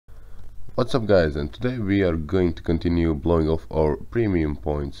What's up guys, and today we are going to continue blowing off our premium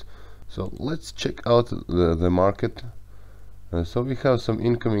points. So let's check out the market. So we have some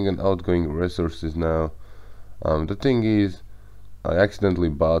incoming and outgoing resources now. The thing is, I accidentally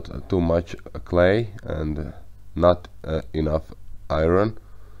bought too much clay and not enough iron.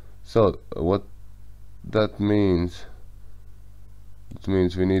 So what that means, it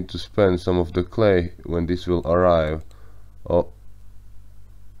means we need to spend some of the clay when this will arrive.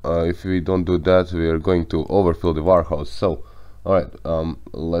 If we don't do that, we are going to overfill the warehouse. So alright,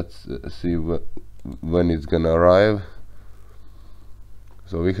 let's see when it's gonna arrive.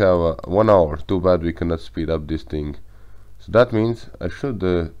 So we have 1 hour. Too bad we cannot speed up this thing. So that means I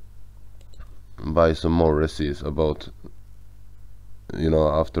should buy some more receipts. About,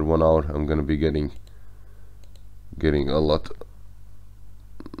 after 1 hour I'm gonna be getting a lot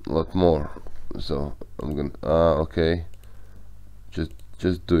more. So I'm gonna okay,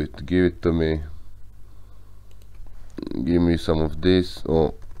 just do it. Give it to me. Give me some of this.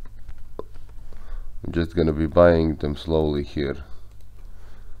 Oh, I'm just gonna be buying them slowly here.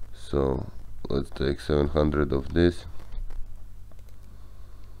 So let's take 700 of this.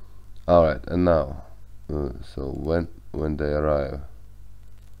 Alright, and now so when they arrive,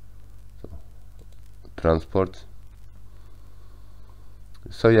 so transport.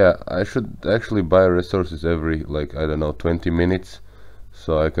 So yeah, I should actually buy resources every, like, I don't know, 20 minutes,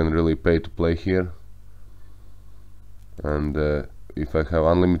 so I can really pay to play here. And if I have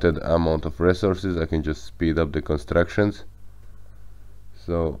unlimited amount of resources, I can just speed up the constructions.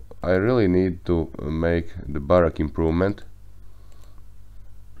 So I really need to make the barrack improvement.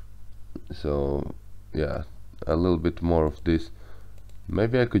 So yeah, a little bit more of this.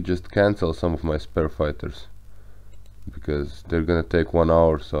 Maybe I could just cancel some of my spare fighters, because they're gonna take 1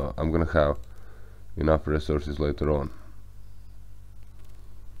 hour, so I'm gonna have enough resources later on.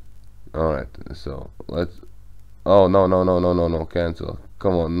 Alright, so let's... Oh, no, cancel.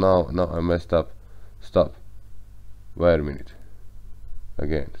 Come on, no, I messed up. Stop. Wait a minute.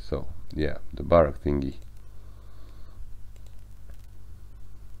 Again, so yeah, the barrack thingy.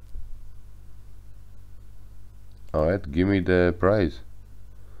 Alright, give me the prize.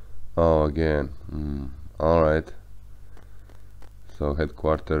 Oh, again. Alright. So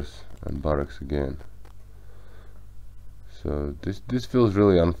headquarters and barracks again. So this feels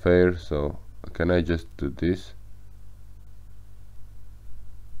really unfair. So can I just do this?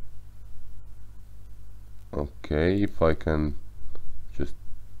 Okay, if I can just...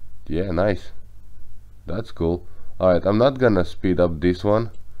 Yeah, nice. That's cool. Alright, I'm not gonna speed up this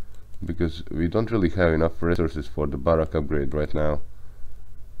one, because we don't really have enough resources for the barrack upgrade right now.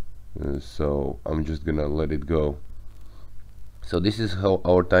 So I'm just gonna let it go. So this is how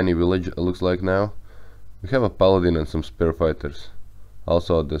our tiny village looks like now. We have a paladin and some spare fighters.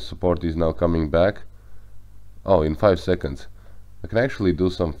 Also the support is now coming back. Oh, in 5 seconds. I can actually do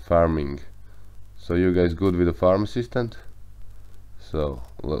some farming. So you guys good with the farm assistant? So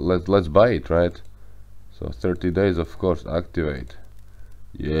let's buy it, right? So 30 days, of course, activate.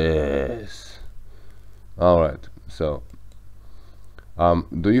 Yes. Alright, so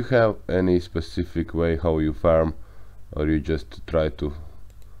do you have any specific way how you farm, or you just try to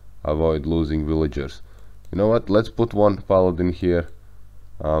avoid losing villagers? You know what, let's put one paladin here.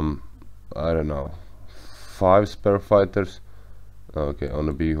 I don't know, 5 spare fighters. Okay, on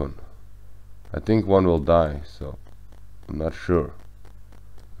a beacon. I think one will die, so I'm not sure.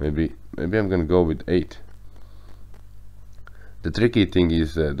 Maybe I'm gonna go with 8. The tricky thing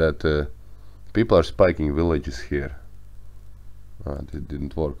is that people are spiking villages here. This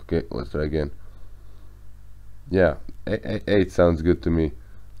didn't work. Okay, let's try again. Yeah, 8 sounds good to me.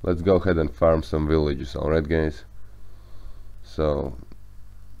 Let's go ahead and farm some villages. Alright guys, so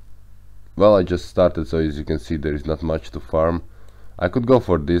well, I just started, so as you can see there is not much to farm. I could go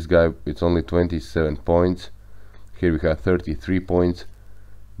for this guy. It's only 27 points. Here we have 33 points,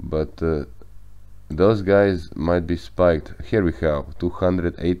 but those guys might be spiked. Here we have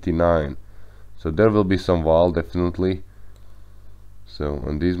 289, so there will be some wall definitely. So,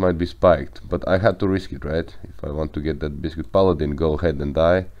 and these might be spiked, but I had to risk it, right? If I want to get that biscuit paladin, go ahead and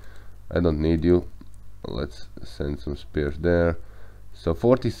die. I don't need you. Let's send some spears there. So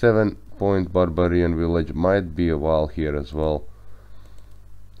 47 point barbarian village. Might be a wall here as well.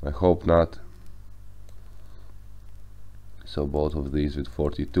 I hope not. So both of these with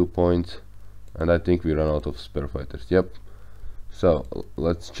 42 points, and I think we run out of spare fighters. Yep. So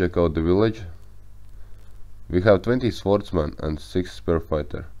let's check out the village. We have 20 swordsmen and 6 spare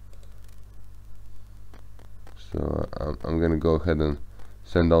fighter. So I'm gonna go ahead and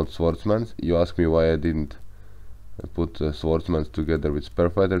send out swordsmen. You ask me why I didn't put swordsmen together with spear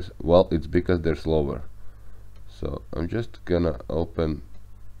fighters? Well, it's because they're slower. So I'm just gonna open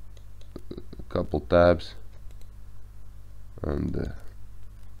a couple tabs, and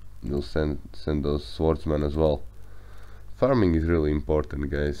we'll send those swordsmen as well. Farming is really important,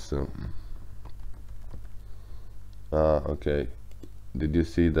 guys. So okay, did you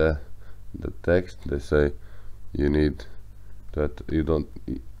see the text? They say you need that you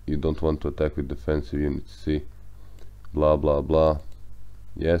don't want to attack with defensive units. See, blah blah blah.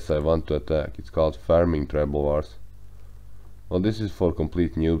 Yes, I want to attack. It's called farming Tribalwars. Well, this is for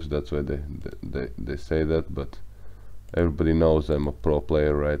complete noobs. That's why they say that. But everybody knows I'm a pro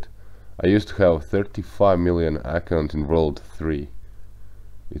player, right? I used to have 35 million account in World 3.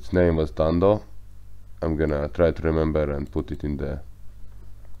 Its name was Tando. I'm gonna try to remember and put it in the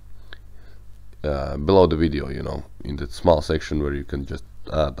below the video, you know, in the small section where you can just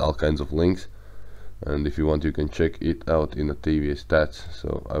add all kinds of links. And if you want, you can check it out in the TV stats.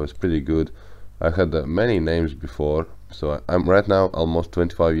 So I was pretty good. I had many names before. So I'm right now almost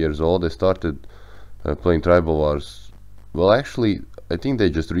 25 years old. I started playing Tribalwars. Well, actually, I think they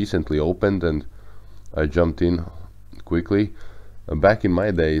just recently opened and I jumped in quickly. Back in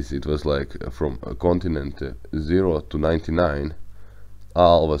my days, it was like from continent 0 to 99,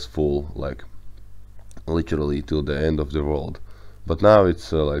 all was full, like literally till the end of the world. But now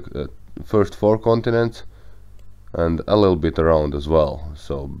it's like first 4 continents and a little bit around as well.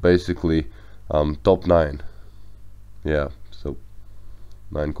 So basically top 9. Yeah, so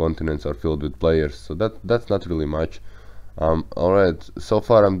 9 continents are filled with players, so that's not really much. Alright, so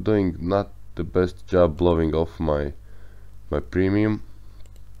far I'm doing not the best job blowing off my premium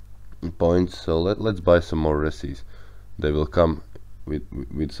points, so let's buy some more recies. They will come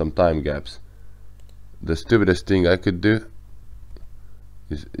with some time gaps. The stupidest thing I could do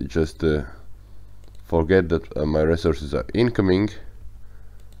is just forget that my resources are incoming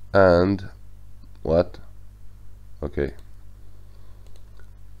and what? Okay.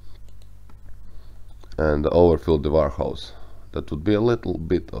 And overfill the warehouse. That would be a little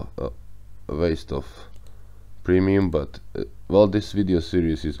bit of a waste of premium, but well, this video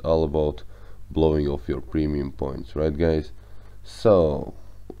series is all about blowing off your premium points, right guys? So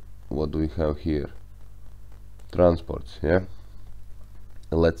what do we have here? Transports, yeah?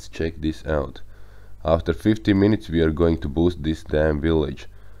 Let's check this out. After 50 minutes we are going to boost this damn village.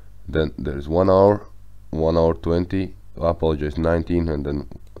 Then there's 1 hour, 1 hour 20, I apologize, 19, and then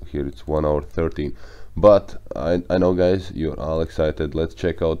here it's 1 hour 13. But I know guys, you're all excited. Let's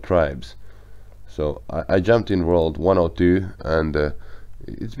check out tribes. So I jumped in world 102 and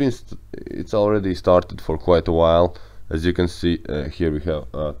it's already started for quite a while. As you can see, here we have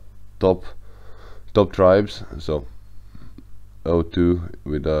top tribes. So 02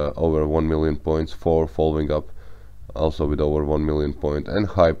 with over 1 million points, 4 following up also with over 1 million point, and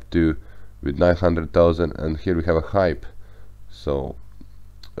hype 2 with 900,000, and here we have a hype. So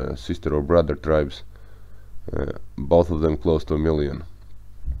sister or brother tribes, both of them close to 1 million.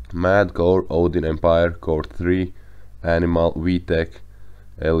 Mad Core, Odin Empire, Core 3, Animal, VTech,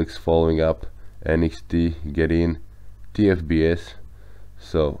 Elix following up, NXT, Get In, TFBS.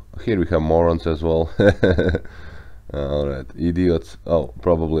 So here we have morons as well. Alright, idiots. Oh,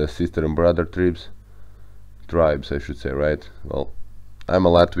 probably a sister and brother tribes I should say, right? Well, I'm a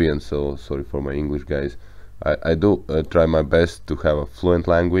Latvian, so sorry for my English, guys. I do try my best to have a fluent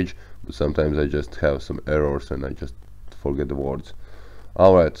language, but sometimes I just have some errors and I just forget the words.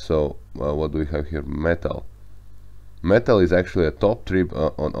 Alright, so what do we have here? Metal. Metal is actually a top tribe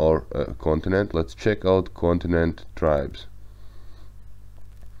on our continent. Let's check out continent tribes.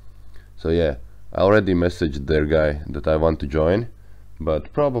 So yeah, I already messaged their guy that I want to join,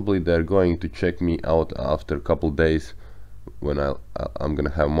 but probably they're going to check me out after a couple days when I'm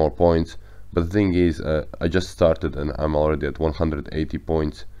gonna have more points. But the thing is, I just started and I'm already at 180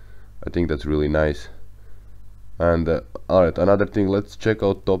 points. I think that's really nice. And alright, another thing, let's check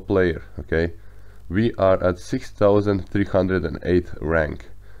out top player. Okay, we are at 6308 rank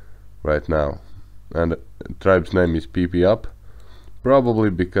right now, and tribe's name is PP Up, probably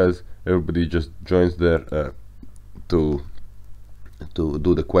because everybody just joins there to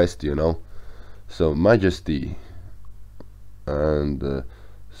do the quest, you know. So Majesty and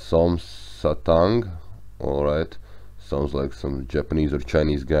Somsatang, alright, sounds like some Japanese or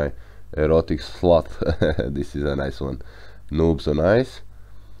Chinese guy. Erotic Sloth, this is a nice one. Noobs on Ice,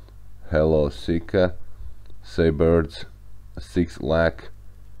 Hello Sika, Saybirds, 6 Lakh.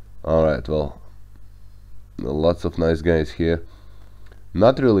 Alright, well, lots of nice guys here.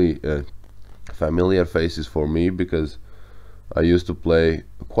 Not really familiar faces for me, because I used to play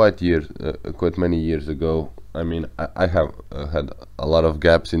quite many years ago I mean, I have had a lot of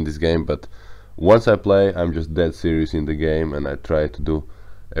gaps in this game, but once I play, I'm just dead serious in the game, and I try to do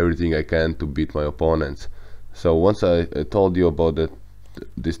everything I can to beat my opponents. So once I told you about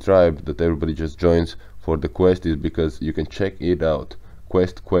this tribe that everybody just joins for the quest, is because you can check it out.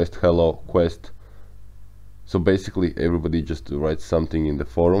 Quest, quest, hello, quest. So basically everybody just writes something in the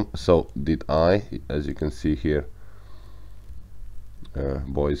forum. So did I, as you can see here.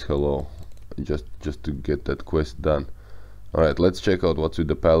 Boys, hello. Just to get that quest done. Alright, let's check out what's with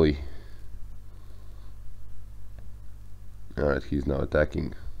the pally. Alright, he's now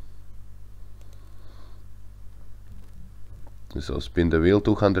attacking. So spin the wheel,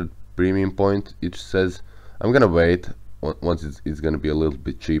 200 premium point. It says I'm gonna wait once it's gonna be a little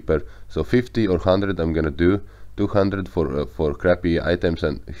bit cheaper. So 50 or 100 I'm gonna do. 200 for crappy items,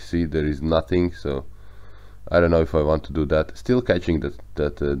 and see there is nothing. So I don't know if I want to do that. Still catching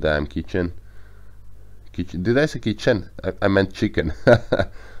that damn kitchen. Did I say kitchen? I meant chicken.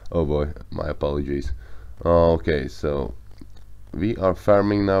 Oh boy, my apologies. Okay, so we are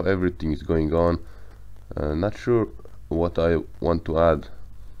farming now. Everything is going on. Not sure what I want to add.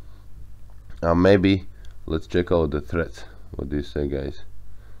 Maybe let's check out the threats. What do you say, guys?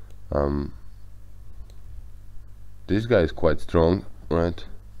 This guy is quite strong, right?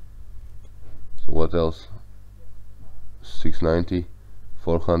 So what else? 690,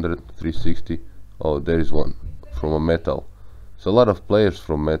 400, 360. Oh, there is one from a metal. So a lot of players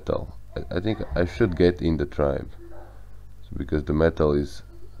from metal. I think I should get in the tribe, because the metal is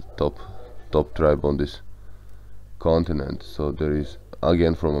top tribe on this continent. So there is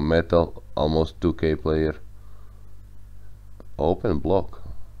again from a metal, almost 2k player. Open block,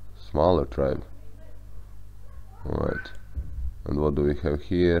 smaller tribe. Alright, and what do we have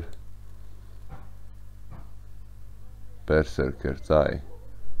here? Berserker Thai.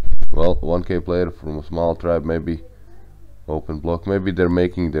 Well, 1k player from a small tribe, maybe. Open block, maybe they're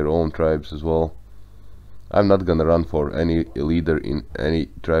making their own tribes as well. I'm not gonna run for any leader in any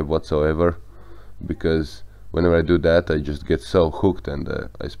tribe whatsoever, because whenever I do that I just get so hooked, and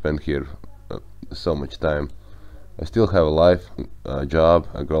I spend here so much time. I still have a life, a job,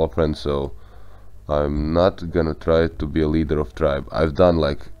 a girlfriend, so I'm not gonna try to be a leader of tribe. I've done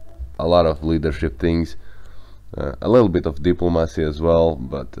like a lot of leadership things, a little bit of diplomacy as well,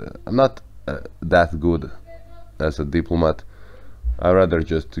 but I'm not that good as a diplomat. I rather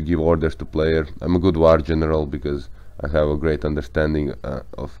just give orders to player. I'm a good war general because I have a great understanding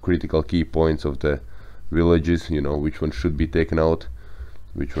of critical key points of the villages, you know, which one should be taken out,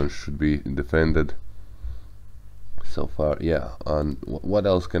 which one should be defended. So far, yeah. And what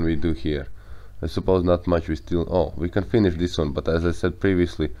else can we do here? I suppose not much. We can finish this one, but as I said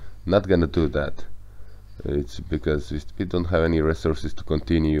previously, not gonna do that. It's because we don't have any resources to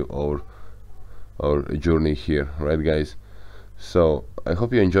continue our journey here, right, guys? So I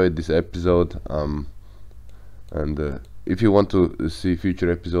hope you enjoyed this episode, and if you want to see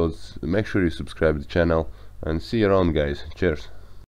future episodes, make sure you subscribe to the channel, and see you around, guys. Cheers.